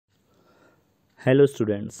Hello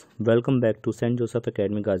students, welcome back to St. Joseph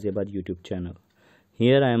Academy Ghaziabad YouTube channel.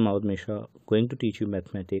 Here I am Marut Mishra going to teach you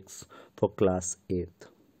mathematics for class 8th.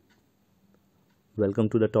 Welcome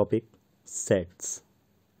to the topic sets.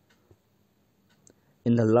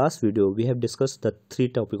 In the last video we have discussed the three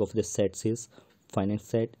topics of the sets is finite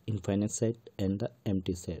set, infinite set and the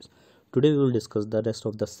empty set. Today we will discuss the rest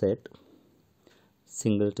of the set,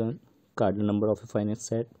 singleton, cardinal number of a finite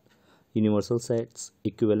set, universal sets,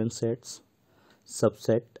 equivalent sets,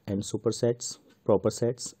 subset and supersets, proper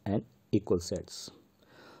sets and equal sets.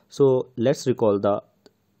 So let's recall the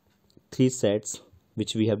three sets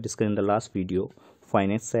which we have discussed in the last video: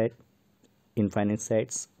 finite set, infinite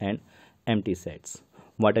sets and empty sets.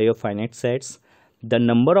 What are your finite sets? The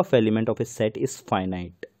number of element of a set is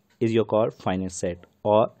finite, is your called finite set,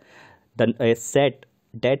 or a set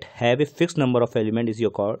that have a fixed number of element is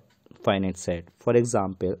your called finite set. For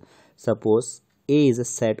example, suppose A is a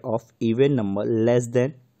set of even number less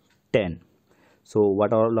than 10. So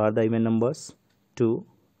what all are the even numbers? 2,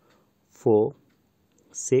 4,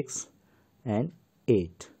 6 and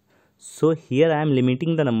 8. So here I am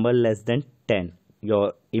limiting the number less than 10.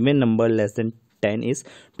 Your even number less than 10 is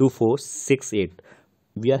 2, 4, 6, 8.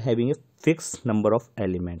 We are having a fixed number of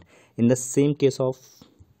element. In the same case of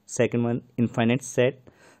second one, infinite set,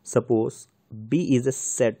 suppose B is a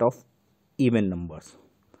set of even numbers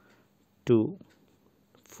 2,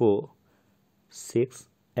 4, 6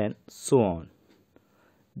 and so on.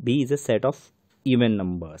 B is a set of even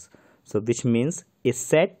numbers. So which means a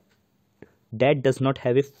set that does not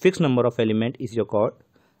have a fixed number of element is your called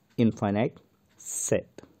infinite set.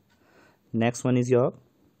 Next one is your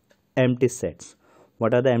empty sets.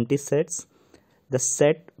 What are the empty sets? The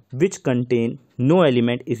set which contain no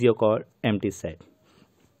element is your called empty set.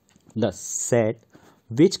 The set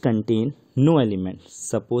which contain no element.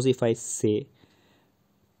 Suppose if I say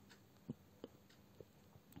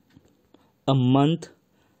a month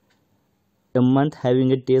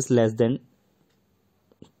having a days less than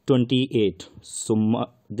 28, so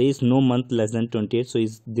there is no month less than 28, so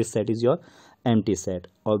this set is your empty set,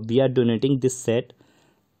 or we are denoting this set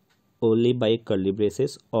only by curly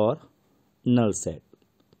braces or null set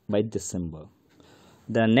by this symbol.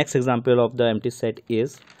 The next example of the empty set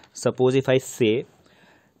is, suppose if I say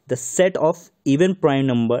the set of even prime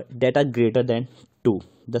number that are greater than 2,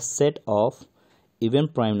 the set of even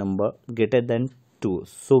prime number greater than 2.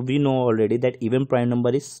 So we know already that even prime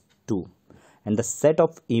number is 2 and the set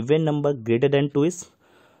of even number greater than 2 is,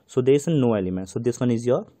 so there is no element, so this one is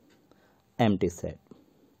your empty set.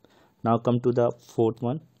 Now come to the fourth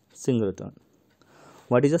one, singleton.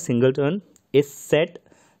 What is a singleton? A set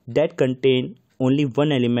that contain only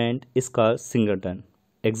one element is called singleton.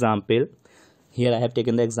 Example, here I have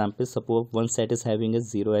taken the example. Suppose one set is having a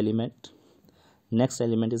 0 element, next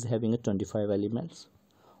element is having a 25 elements,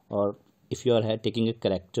 or if you are taking a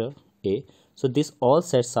character A, so these all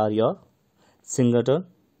sets are your singleton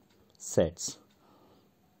sets.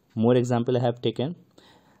 More example I have taken,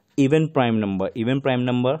 even prime number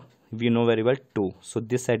we know very well 2, so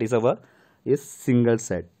this set is our singleton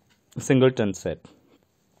set.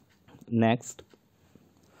 Next,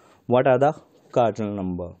 what are the cardinal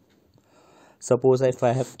number? Suppose if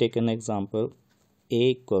I have taken example A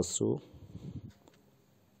equals to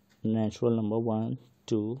natural number 1,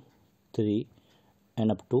 2, 3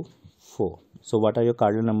 and up to 4. So what are your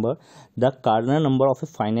cardinal number? The cardinal number of a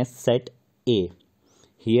finite set A.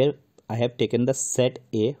 Here I have taken the set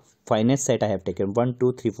A, finite set I have taken 1,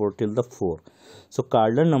 2, 3, 4 till the 4. So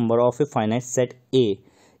cardinal number of a finite set A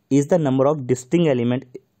is the number of distinct element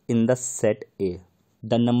in the set A.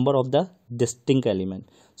 The number of the distinct element.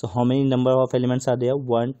 So how many number of elements are there?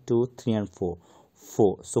 1, 2, 3 and 4.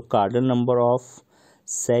 4. So cardinal number of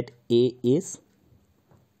set A is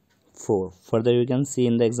 4. Further you can see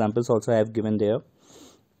in the examples also I have given there.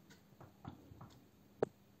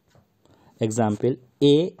 Example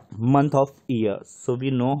A, month of year. So we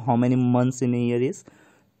know how many months in a year is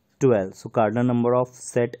 12. So cardinal number of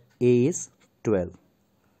set A is 12.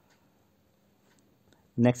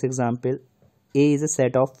 Next example, A is a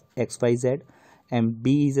set of XYZ and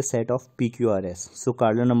B is a set of PQRS. So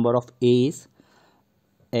cardinal number of A is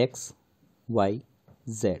X, Y,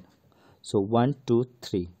 Z. So 1, 2,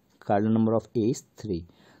 3. Cardinal number of A is 3.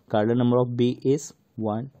 Cardinal number of B is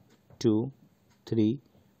 1, 2, 3,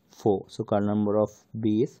 4. So cardinal number of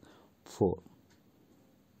B is 4.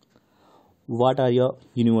 What are your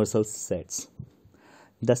universal sets?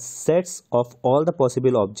 The sets of all the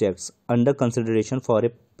possible objects under consideration for a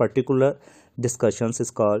particular discussions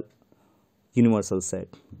is called universal set,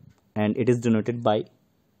 and it is denoted by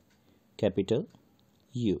capital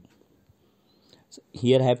U. So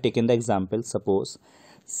here I have taken the example. Suppose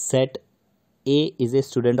set A is a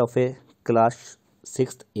student of a class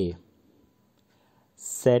 6th A.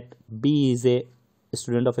 Set B is a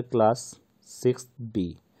student of a class 6th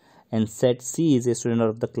B, and set C is a student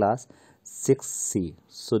of the class 6C.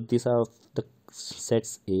 So these are the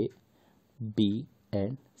sets A, B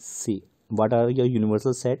and C. What are your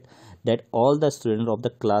universal set? That all the students of the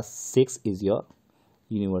class 6 is your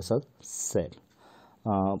universal set.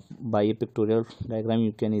 By a pictorial diagram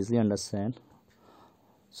you can easily understand.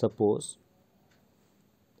 Suppose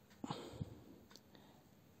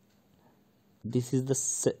this is the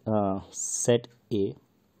set A,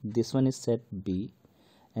 this one is set B,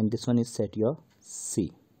 and this one is set your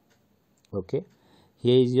C. Okay,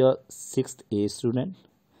 here is your 6th A student,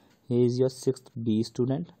 here is your 6th B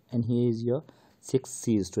student, and here is your 6th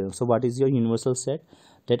C student. So what is your universal set?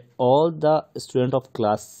 That all the student of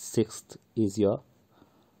class 6th is your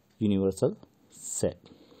universal set.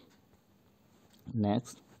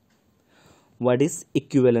 Next, what is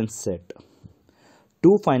equivalent set?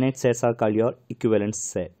 Two finite sets are called your equivalent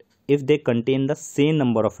set if they contain the same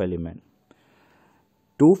number of elements.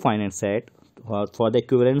 Two finite set, for the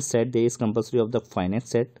equivalent set there is compulsory of the finite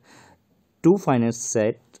set. Two finite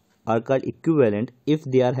sets are called equivalent if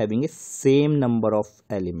they are having a same number of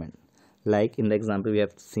elements. Like in the example we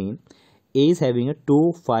have seen, A is having a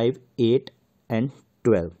 2, 5, 8 and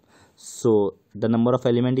 12. So the number of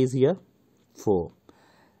element is here 4.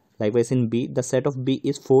 Likewise in B, the set of B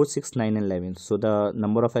is 4, 6, 9 and 11. So the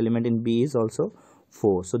number of element in B is also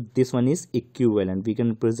 4. So this one is equivalent. We can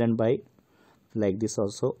represent by like this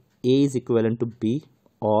also. A is equivalent to B,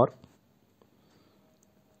 or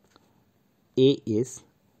A is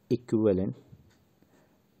equivalent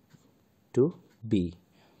to B.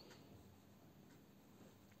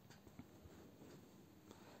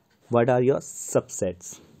 What are your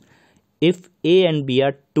subsets? If A and B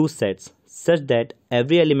are two sets such that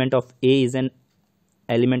every element of A is an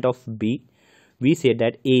element of B, we say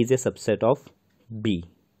that A is a subset of B.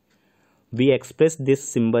 We express this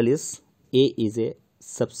symbol is A is a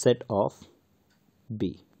subset of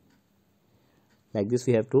B. Like this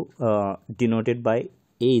we have to denote it by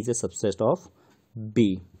A is a subset of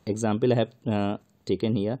B. Example I have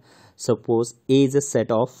taken here. Suppose A is a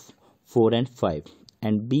set of 4 and 5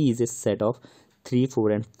 and B is a set of 3,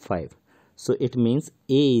 4 and 5. So it means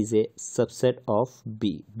A is a subset of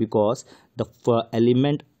B because the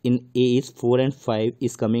element in A is 4 and 5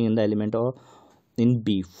 is coming in the element of in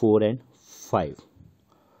B 4 and 5.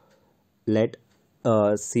 Let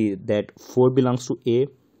see that 4 belongs to A,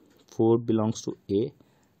 4 belongs to A.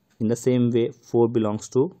 In the same way 4 belongs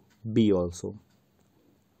to B also.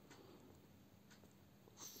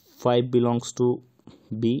 5 belongs to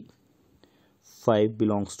B, 5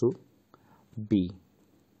 belongs to B.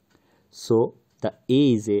 So the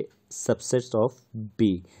A is a subset of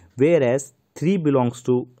B, whereas 3 belongs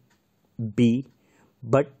to B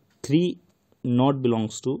but 3 not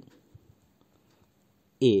belongs to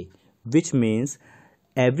A, which means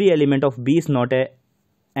every element of B is not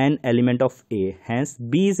an element of A. Hence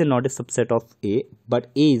B is not a subset of A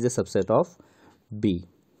but A is a subset of B.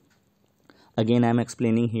 Again I am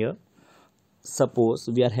explaining here. Suppose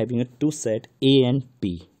we are having a two set A and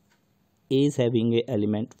B. A is having a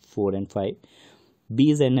element 4 and 5.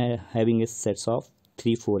 B is having a sets of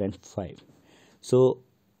 3, 4 and 5. So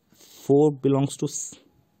 4 belongs to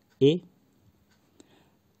A,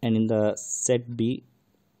 and in the set B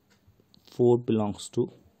 4 belongs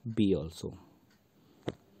to B also.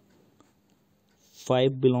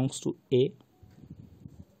 5 belongs to A,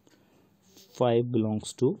 5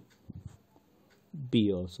 belongs to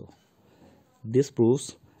B also. This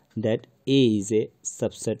proves that A is a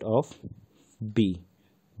subset of B,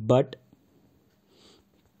 but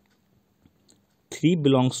 3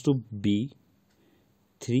 belongs to B,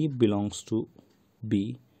 3 belongs to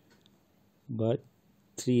B, but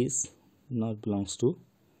 3 is not belongs to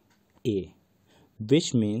A,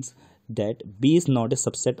 which means that B is not a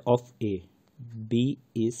subset of A. B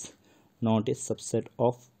is not a subset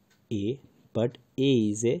of A, but A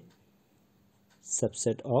is a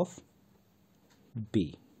subset of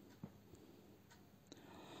B.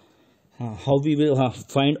 How we will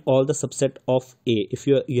find all the subset of A? If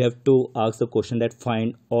you have to ask the question that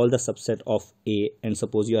find all the subset of A, and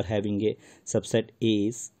suppose you are having a subset A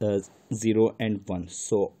is 0 and 1.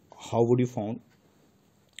 So how would you found?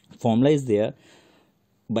 Formula is there.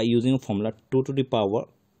 By using a formula 2 to the power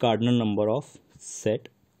cardinal number of set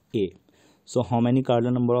A. So how many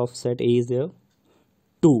cardinal number of set A is there?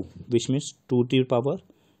 2, which means 2 to the power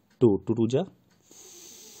 2. 2 to the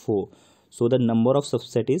 4. So the number of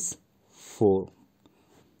subset is 4.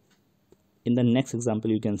 In the next example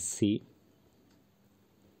you can see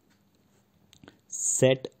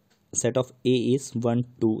set of A is 1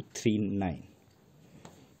 2 3 9,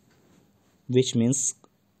 which means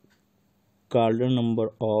cardinal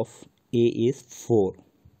number of A is 4.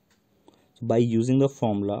 So by using the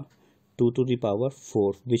formula 2 to the power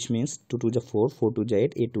 4, which means 2 to the 4, 4 to the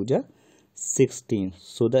 8, 8 to the 16.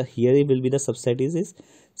 So the here it will be the subset is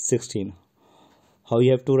 16. How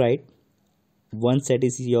you have to write? One set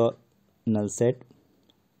is your null set,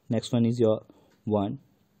 next one is your 1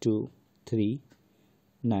 2 3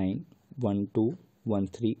 9 1 2 1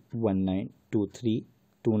 3 1 9 2 3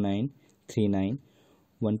 2 9 3 9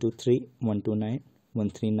 1 2 3 1 2 9 1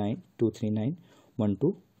 3 9 2 3 9 1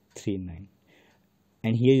 2 3 9.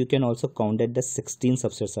 And here you can also count that the 16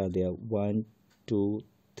 subsets are there. 1 2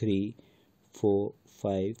 3 4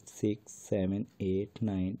 5 6 7 8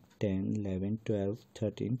 9 10 11 12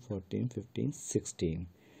 13 14 15 16.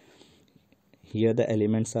 Here the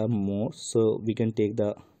elements are more, so we can take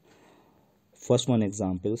the first one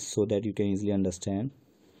example so that you can easily understand.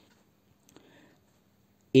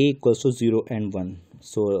 A equals to 0 and 1.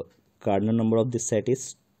 So cardinal number of this set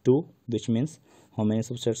is 2, which means how many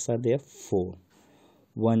subsets are there? 4.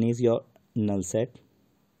 One is your null set,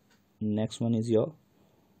 next one is your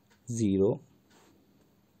 0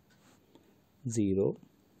 0,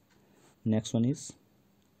 next one is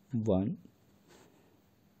 1,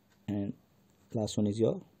 and last one is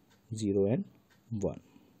your 0 and 1.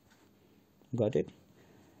 Got it?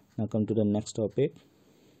 Now come to the next topic,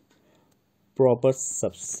 proper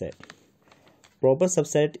subset. Proper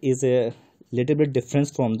subset is a little bit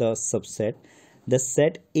different from the subset. The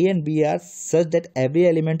set A and B are such that every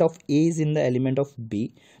element of A is in the element of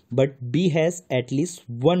B, but B has at least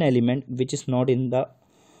one element which is not in the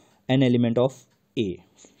an element of A.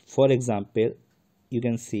 For example, you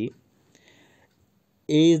can see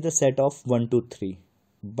A is the set of 1 2 3,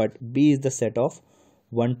 but B is the set of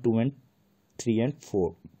 1 2 and 3 and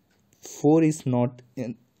 4. 4 is not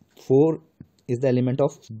in 4 is the element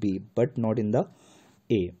of B but not in the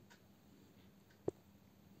A.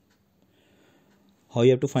 How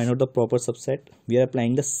you have to find out the proper subset? We are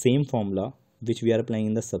applying the same formula which we are applying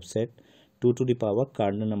in the subset, 2 to the power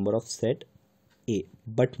cardinal number of set A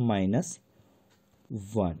but minus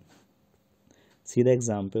 1. See the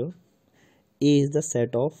example. A is the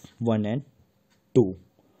set of 1 and 2,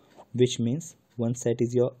 which means one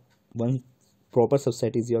proper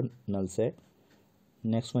subset is your null set,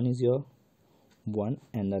 next one is your 1,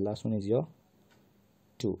 and the last one is your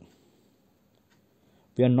 2.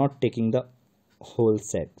 We are not taking the whole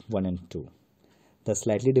set 1 and 2. The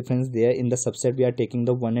slightly difference there, in the subset we are taking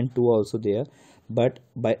the 1 and 2 also there, but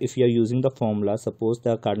if you are using the formula, suppose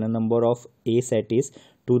the cardinal number of A set is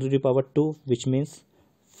 2 to the power 2, which means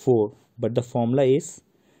 4, but the formula is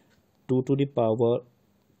 2 to the power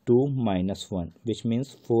 2 minus 1, which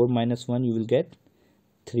means 4 minus 1 you will get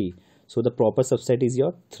 3. So the proper subset is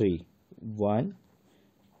your 3, 1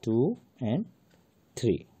 2 and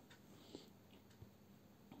 3.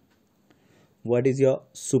 What is your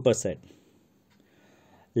superset?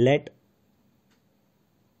 Let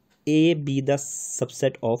A be the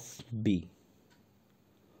subset of B.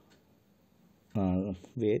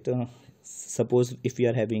 Suppose if we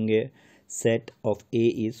are having a set of A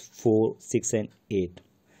is 4 6 and 8,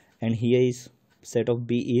 and here is set of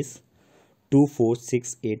B is 2 4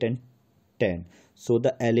 6 8 and 10. So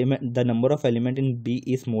the number of element in B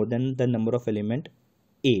is more than the number of element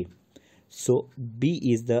A. So B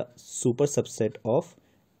is the super subset of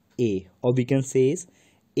A, or we can say is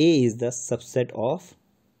A is the subset of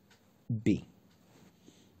B.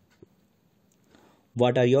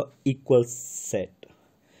 What are your equal set?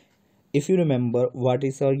 If you remember, what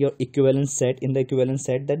is your equivalent set? In the equivalent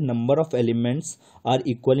set, the number of elements are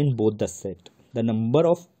equal in both the set. The number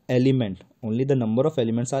of only the number of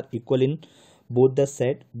elements are equal in both the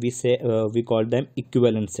set. We call them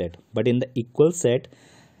equivalent set. But in the equal set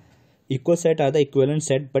are the equivalent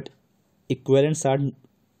set, but equivalents are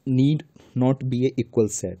need not be a equal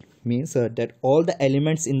set. Means that all the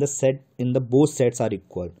elements in the set in the both sets are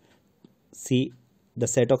equal. See, the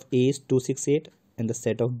set of A is 2 6 8 and the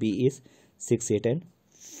set of B is 6 8 and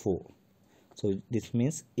 4. So this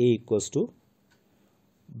means A equals to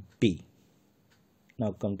B.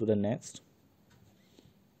 Now come to the next.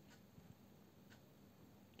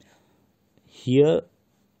 Here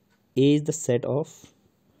A is the set of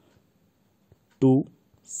 2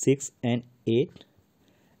 6 and 8,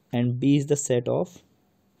 and B is the set of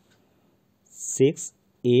 6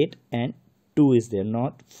 8 and 2 is there,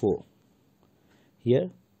 not 4. Here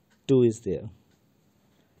 2 is there.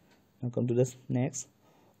 Now come to this next,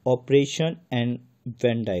 operation and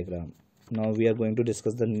Venn diagram. Now we are going to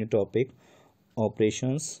discuss the new topic,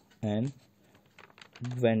 operations and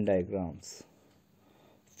Venn diagrams.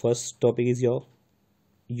 First topic is your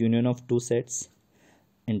union of two sets,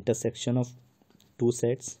 intersection of two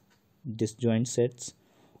sets, disjoint sets,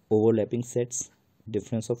 overlapping sets,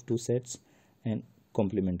 difference of two sets, and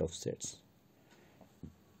complement of sets.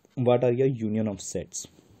 What are your union of sets?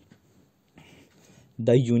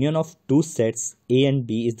 The union of two sets A and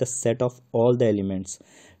B is the set of all the elements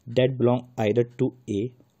that belong either to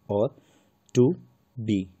A or to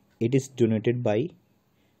B. It is denoted by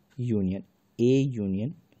union A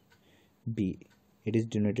union B. It is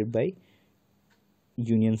denoted by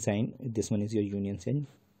union sign. This one is your union sign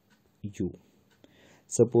U.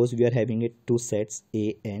 Suppose we are having two sets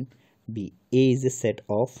A and B. A is a set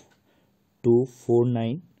of 2, 4,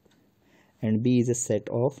 9 and B is a set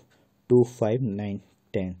of 2, 5, 9,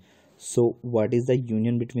 10. So what is the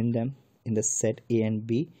union between them in the set A and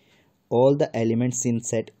B? All the elements in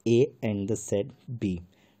set A and the set B.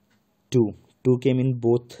 2 came in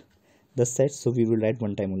both the sets, so we will write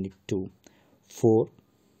one time only 2. 4,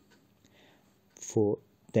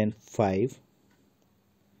 then 5,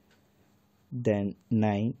 then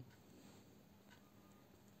 9,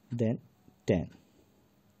 then 10.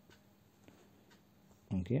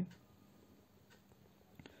 Okay,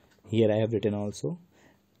 here I have written also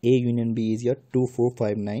A union B is your 2, 4,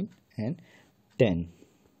 5, 9 and 10.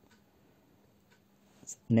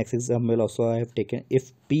 Next example also I have taken,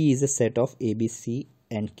 if P is a set of ABC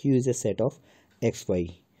and Q is a set of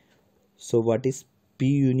XY. So what is P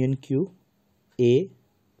union Q? A,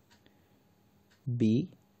 B,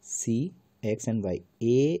 C, X and Y.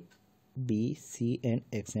 A, B, C and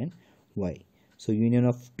X and Y. So union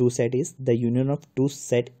of two set is, the union of two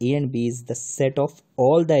set A and B is the set of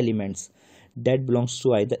all the elements that belongs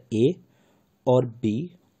to either A or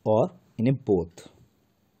B or in a both.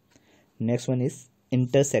 Next one is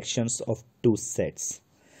intersections of two sets.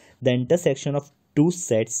 The intersection of two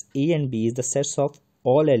sets A and B is the sets of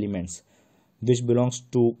all elements which belongs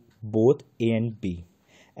to both A and B,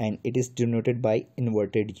 and it is denoted by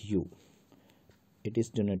inverted U. It is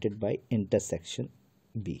denoted by intersection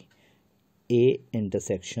B. A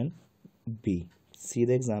intersection B. See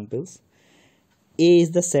the examples. A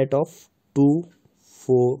is the set of 2,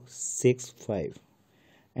 4, 6, 5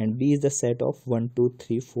 and B is the set of 1, 2,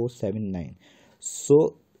 3, 4, 7, 9.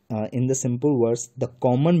 So in the simple words, the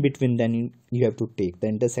common between them you have to take the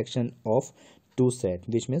intersection of two sets,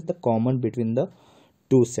 which means the common between the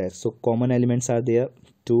two sets. So common elements are there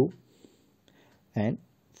 2 and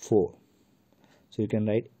 4. So you can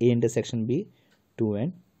write A intersection B 2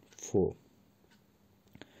 and 4.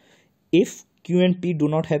 If Q and P do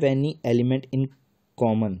not have any element in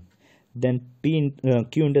common, then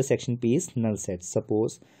Q intersection P is null set.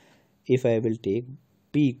 Suppose if I will take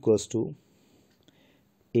P equals to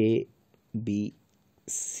A, B,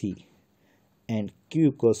 C and Q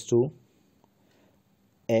equals to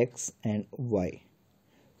X and Y.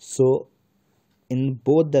 So in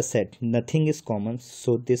both the set nothing is common,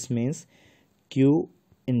 so this means Q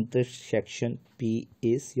intersection P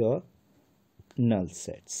is your null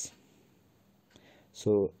sets.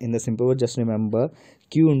 So in the simple word, just remember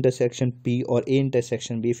Q intersection P or A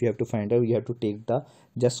intersection B, if you have to find out, you have to take the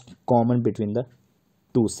just common between the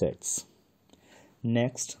two sets.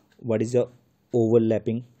 Next, what is your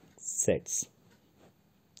overlapping sets?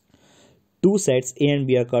 Two sets A and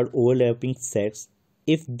B are called overlapping sets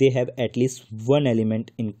if they have at least one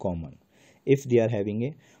element in common. If they are having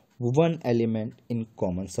a one element in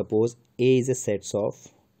common, suppose A is a set of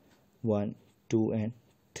 1, 2 and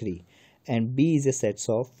 3 and B is a set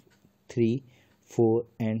of 3, 4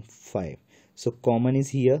 and 5. So common is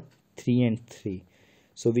here 3 and 3.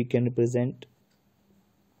 So we can represent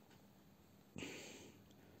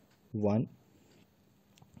 1,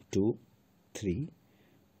 2, 3,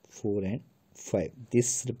 4 and 5.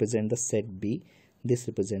 This represent the set B, this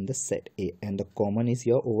represent the set A, and the common is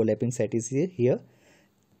your overlapping set is here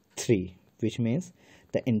 3, which means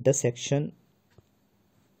the intersection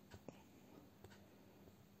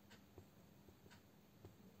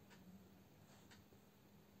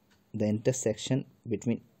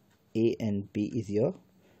between A and B is your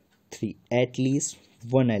 3. At least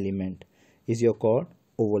one element is your called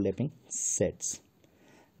overlapping sets.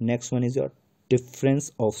 Next one is your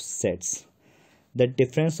difference of sets. The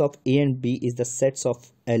difference of A and B is the sets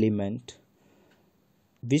of element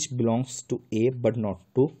which belongs to A but not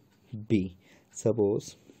to B.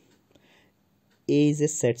 Suppose A is a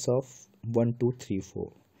set of 1, 2, 3,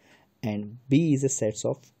 4 and B is a set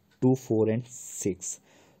of 2, 4 and 6.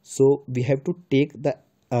 So we have to take the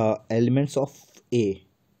elements of A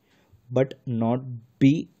but not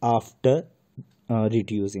B after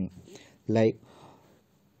reducing. Like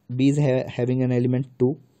B is having an element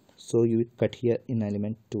 2, so you cut here in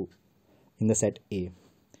element 2 in the set A.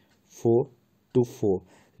 4 to 4,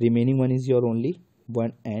 remaining one is your only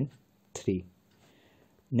 1 and 3.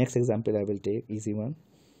 Next example I will take, easy one.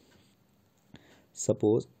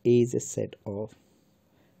 Suppose A is a set of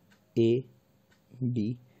A,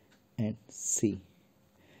 B and C,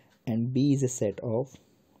 and B is a set of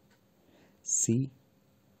C,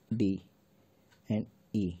 D and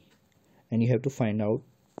E, and you have to find out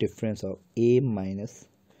difference of A minus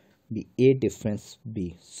B, A difference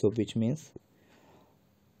B. So which means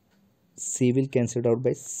C will cancel out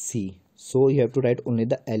by C, so you have to write only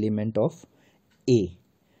the element of A,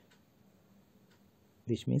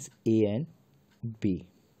 which means A and B.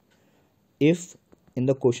 If in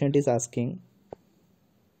the question it is asking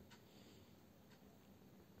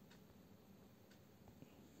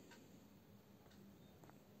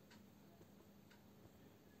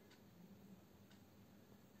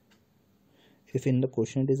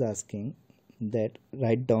that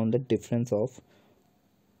write down the difference of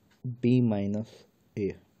B minus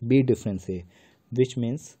A, B difference A, which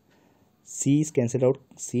means C is cancelled out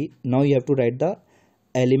C. Now you have to write the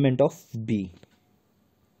element of B,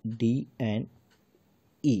 D and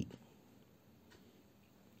E.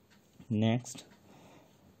 Next,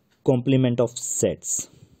 complement of sets.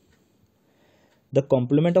 The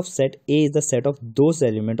complement of set A is the set of those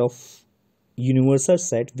elements of universal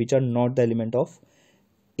set which are not the element of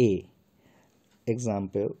A.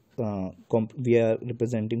 Example, we are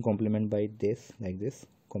representing complement by this, like this,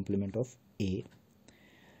 complement of A.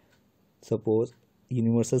 Suppose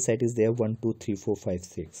universal set is there 1 2 3 4 5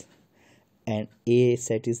 6, and A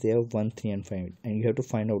set is there 1 3 and 5, and you have to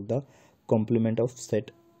find out the complement of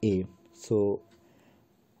set A. So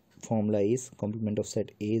formula is complement of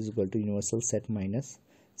set A is equal to universal set minus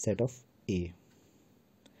set of A.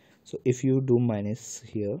 So if you do minus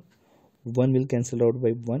here, 1 will cancel out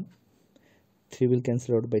by 1, 3 will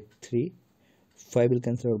cancel out by 3, 5 will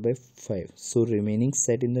cancel out by 5. So remaining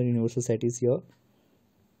set in the universal set is your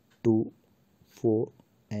 2, 4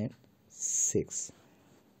 and 6.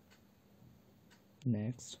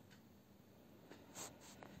 Next,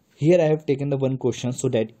 here I have taken the one question so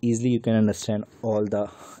that easily you can understand all the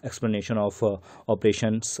explanation of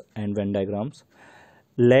operations and Venn diagrams.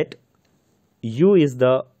 Let U is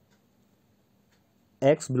the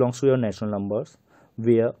X belongs to your natural numbers,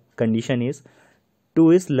 where condition is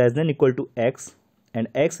 2 is less than equal to X and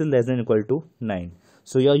X is less than equal to 9.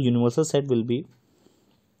 So your universal set will be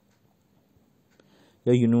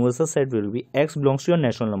X belongs to your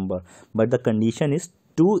natural number, but the condition is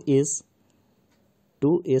 2 is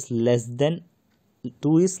less than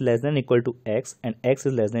equal to X and X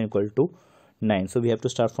is less than equal to 9. So we have to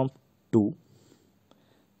start from 2,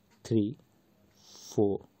 3,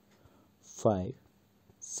 4, 5,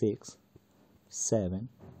 6, 7,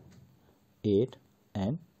 8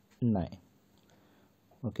 and 9.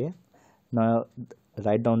 Okay, now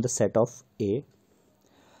write down the set of A.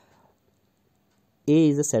 A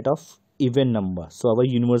is a set of even number, so our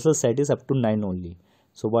universal set is up to 9 only.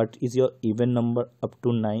 So what is your even number up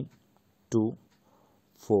to 9? 2,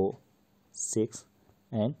 4, 6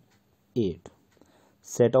 and 8.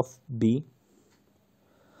 Set of B,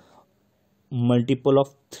 multiple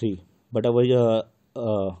of 3, but our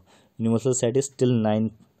universal set is still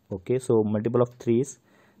 9. Okay, so multiple of 3 is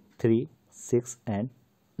 3, 6 and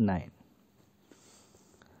 9.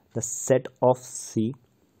 The set of C,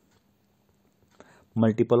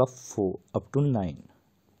 multiple of 4 up to 9,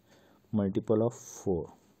 multiple of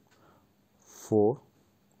 4, 4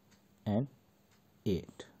 and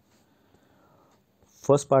 8.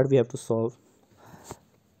 First part we have to solve.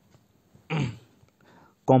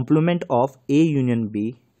 Complement of A union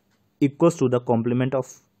B equals to the complement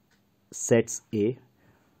of sets A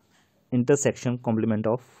intersection complement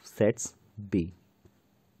of sets B.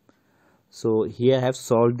 So here I have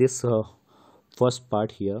solved this first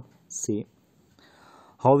part here. See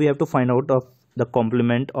how we have to find out of the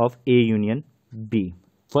complement of A union B.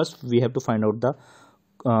 First we have to find out the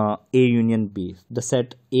A union B. The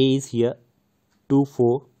set A is here 2,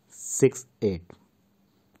 4, 6, 8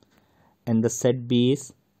 and the set B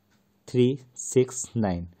is 3, 6,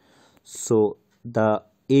 9. So the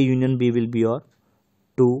A union B will be your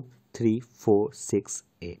 2, 3, 4, 6,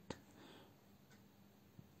 8.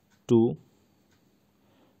 2,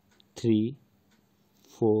 3,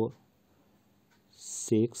 4,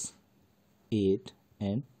 6, 8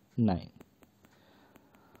 and 9.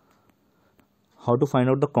 How to find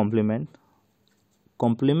out the complement?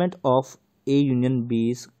 Complement of A union B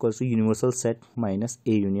is equals to universal set minus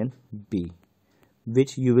A union B,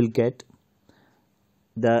 which you will get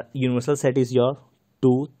the universal set is your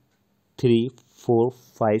 2, 3, 4,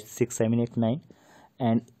 5, 6, 7, 8, 9,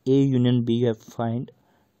 and A union B you have to find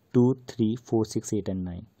 2, 3, 4, 6, 8, and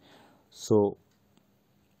 9. So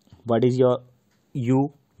what is your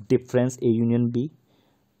U difference A union B?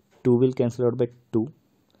 2 will cancel out by 2,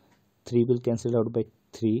 3 will cancel out by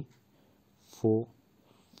 3, 4,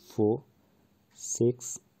 4,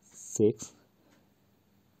 6, 6,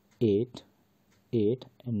 8, 8,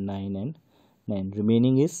 and 9, and 9.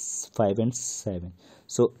 Remaining is 5 and 7.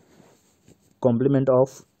 So complement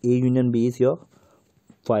of A union B is your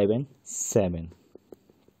 5 and 7.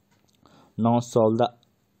 Now solve the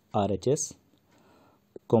RHS.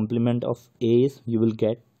 Complement of A is you will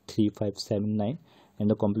get 3, 5, 7, 9, and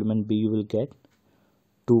the complement B you will get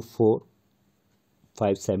 2, 4,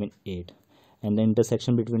 5, 7, 8, and the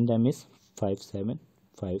intersection between them is 5, 7,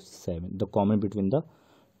 5, 7. The common between the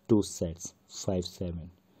two sets 5, 7,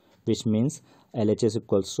 which means LHS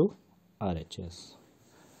equals to RHS.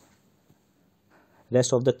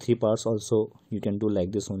 Rest of the three parts also you can do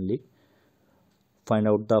like this only. Find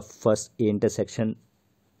out the first A intersection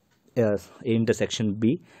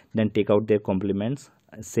B, then take out their complements.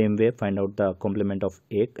 Same way, find out the complement of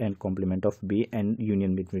A and complement of B and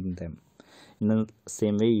union between them. In the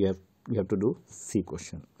same way, you have to do C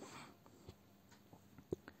question.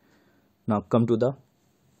 Now come to the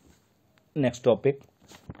next topic,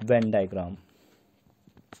 Venn diagram.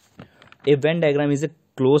 A Venn diagram is a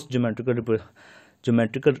closed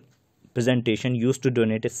geometrical presentation used to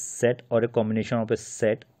denote a set or a combination of a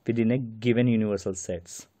set within a given universal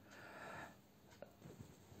sets.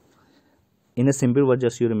 In a simple word,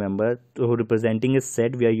 just you remember, to representing a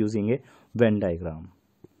set we are using a Venn diagram.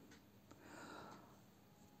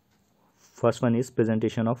 First one is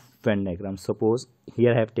presentation of Venn diagram. Suppose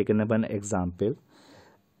here I have taken up an example.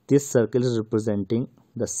 This circle is representing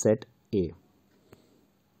the set A.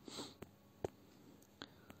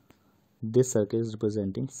 This circle is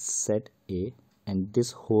representing set A, and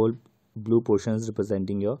this whole blue portion is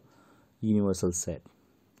representing your universal set.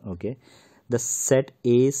 Okay, the set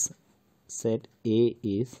A is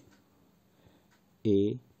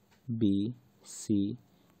A, B, C,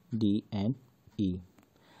 D, and E,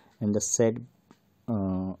 and the set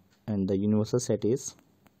and the universal set is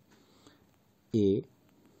A,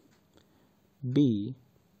 B.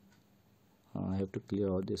 I have to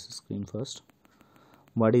clear out this screen first.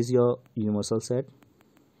 What is your universal set?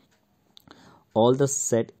 All the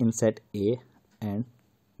set in set A and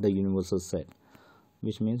the universal set,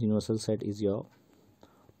 which means universal set is your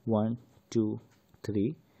 1, 2,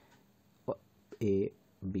 3, A,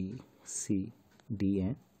 B, C, D,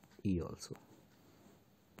 and E also.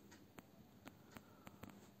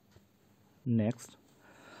 Next,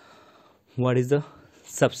 what is the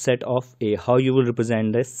subset of A? How you will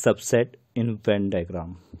represent the subset in Venn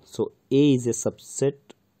diagram? So A is a subset.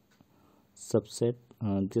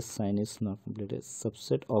 This sign is not completed.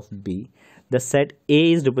 Subset of B. The set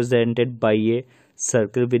A is represented by a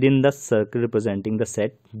circle within the circle representing the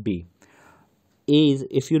set B. A is,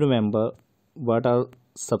 if you remember, what are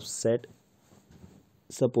subset?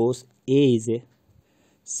 Suppose A is a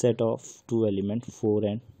set of two elements 4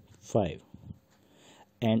 and 5,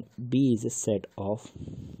 and B is a set of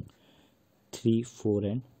 3, 4,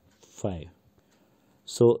 and 5.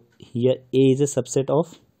 So here A is a subset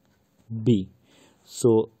of B.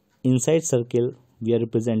 So inside circle we are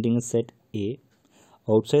representing a set A,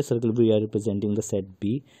 outside circle we are representing the set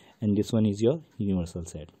B, and this one is your universal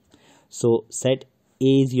set. So set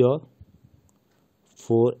A is your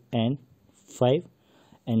 4 and 5,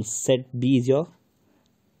 and set B is your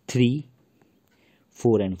 3,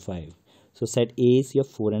 4, and 5. So set A is your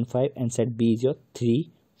 4 and 5, and set B is your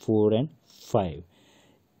 3, 4, and 5.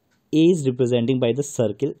 A is representing by the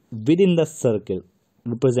circle within the circle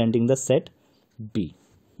representing the set B.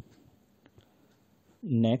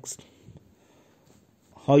 Next,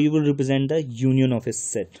 how you will represent the union of a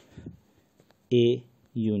set A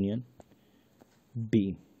union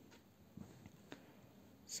B.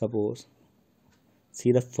 Suppose,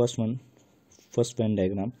 see the first Venn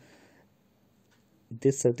diagram.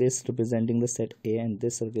 This circle is representing the set A, and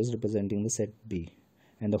this circle is representing the set B,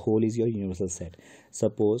 and the whole is your universal set.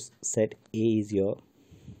 Suppose set A is your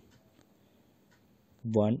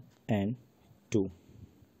 1 and 2,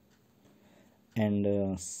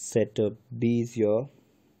 and set B is your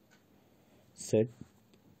set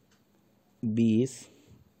B is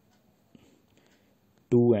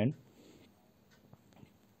 2 and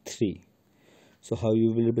 3. So how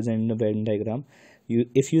you will represent in the Venn diagram?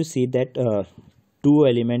 If you see that two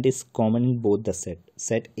element is common in both the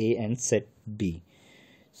set A and set B.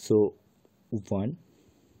 So 1,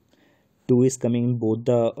 2 is coming in both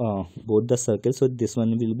the circles, so this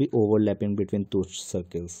one will be overlapping between two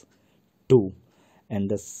circles, 2, and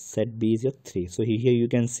the set B is your 3. So here you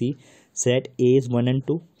can see set A is 1 and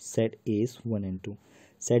 2, set A is 1 and 2,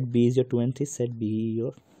 set B is your 2 and 3, set B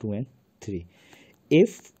your 2 and 3.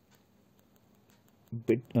 If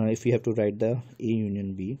you have to write the A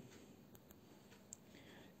union B,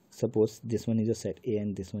 suppose this one is your set A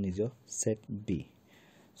and this one is your set B.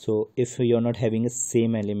 So if you are not having a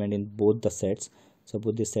same element in both the sets,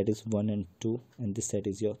 suppose this set is 1 and 2 and this set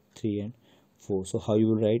is your 3 and 4. So how you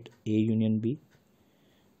will write A union B?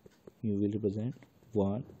 You will represent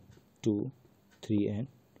 1, 2, 3 and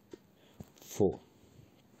 4.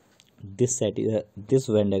 This set is this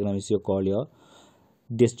Venn diagram is your called your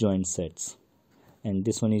disjoint sets, and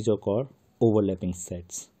this one is your called overlapping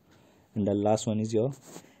sets, and the last one is your,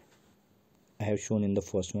 I have shown in the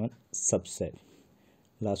first one, subset.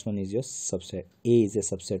 Last one is your subset. A is a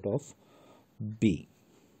subset of B.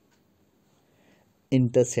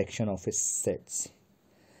 Intersection of its sets.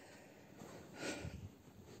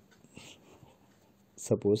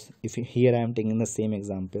 Suppose if here I am taking the same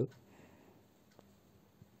example,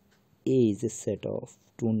 A is a set of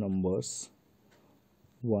two numbers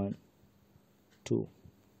 1, 2.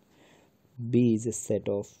 B is a set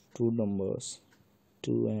of two numbers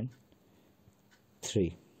 2 and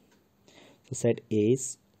 3. So set A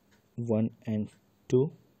is 1 and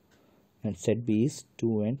 2 and set B is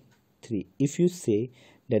 2 and 3. If you say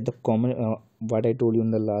that the common what I told you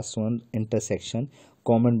in the last one, intersection,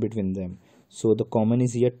 common between them, so the common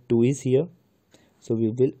is here, 2 is here, so we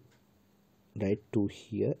will write 2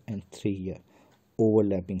 here and 3 here.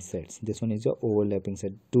 Overlapping sets. This one is your overlapping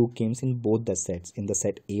set. 2 comes in both the sets, in the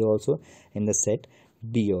set A also and the set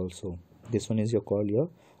B also. This one is your call your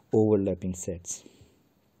overlapping sets.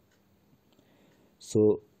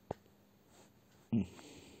 So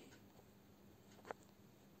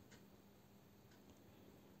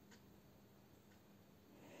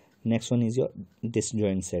next one is your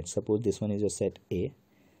disjoint set. Suppose this one is your set A,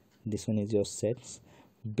 this one is your set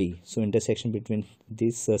B. So intersection between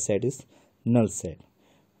this set is null set.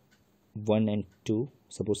 1 and 2.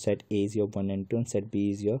 Suppose set A is your 1 and 2 and set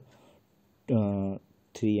B is your 3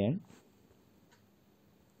 and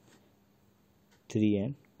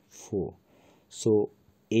 4. So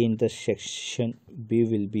A intersection B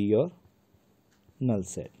will be your null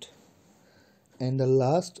set. And the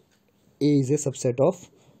last, A is a subset of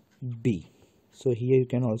B. So here you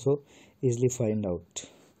can also easily find out.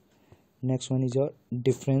 Next one is your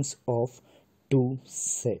difference of two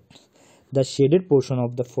sets. The shaded portion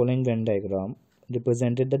of the following Venn diagram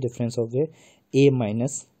represented the difference of A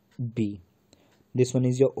minus B. This one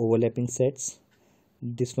is your overlapping sets,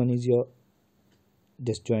 this one is your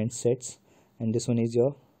disjoint sets, and this one is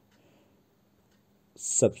your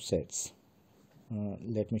subsets.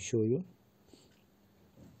 Let me show you.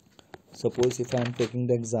 Suppose if I am taking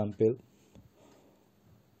the example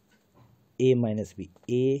A minus B.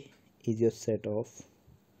 A is your set of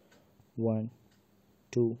 1,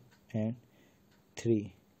 2 and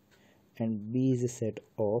 3, and B is a set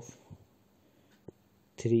of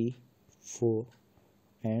 3, 4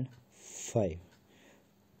 and 5.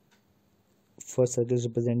 First circle is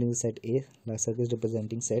representing the set A, last circle is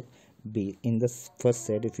representing set B. In the first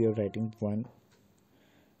set, if you are writing 1,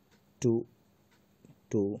 2,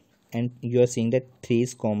 2, and you are seeing that 3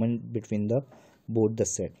 is common between the both the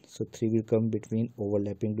set, so 3 will come between,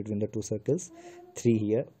 overlapping between the two circles, 3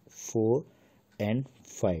 here, 4 and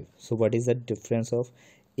 5. So what is the difference of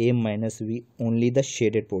A minus B? Only the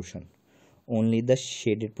shaded portion, only the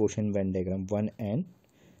shaded portion Venn diagram 1 and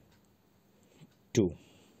 2.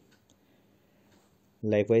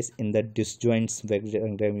 Likewise in the disjoints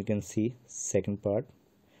diagram you can see second part,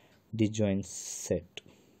 disjoint set.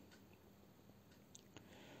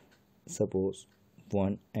 Suppose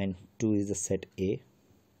 1 and 2 is the set A,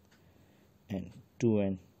 and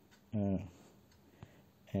 2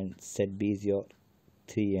 and set B is your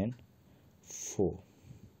 3 and 4.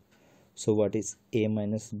 So what is A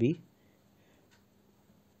minus B?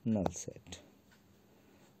 Null set.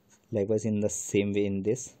 Likewise in the same way in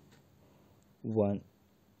this 1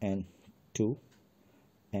 and 2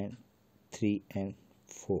 and 3 and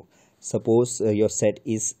 4. Suppose your set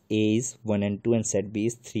is A is 1 and 2 and set B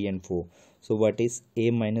is 3 and 4. So what is A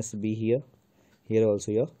minus B here? Here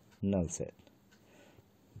also your null set.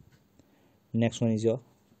 Next one is your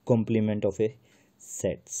complement of a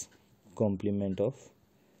sets. Complement of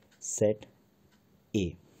set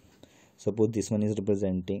A. Suppose this one is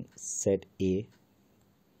representing set A,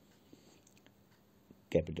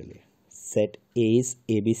 capital A. Set A is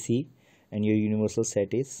ABC and your universal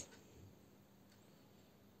set is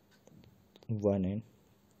 1 and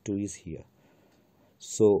 2 is here.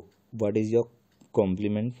 So what is your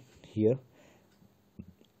complement here?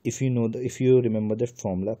 If you remember the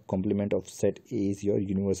formula, complement of set A is your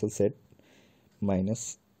universal set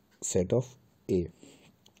minus set of A.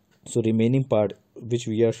 So remaining part which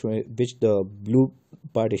we are showing, which the blue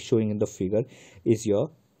part is showing in the figure, is your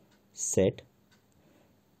set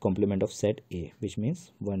complement of set A, which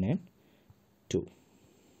means 1 and 2.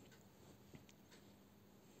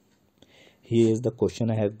 Here is the question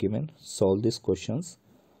I have given. Solve these questions.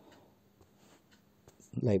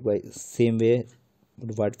 Likewise, same way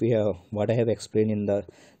what I have explained in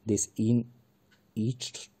in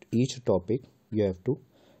each topic, you have to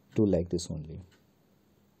do like this only.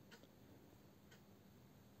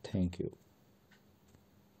 Thank you.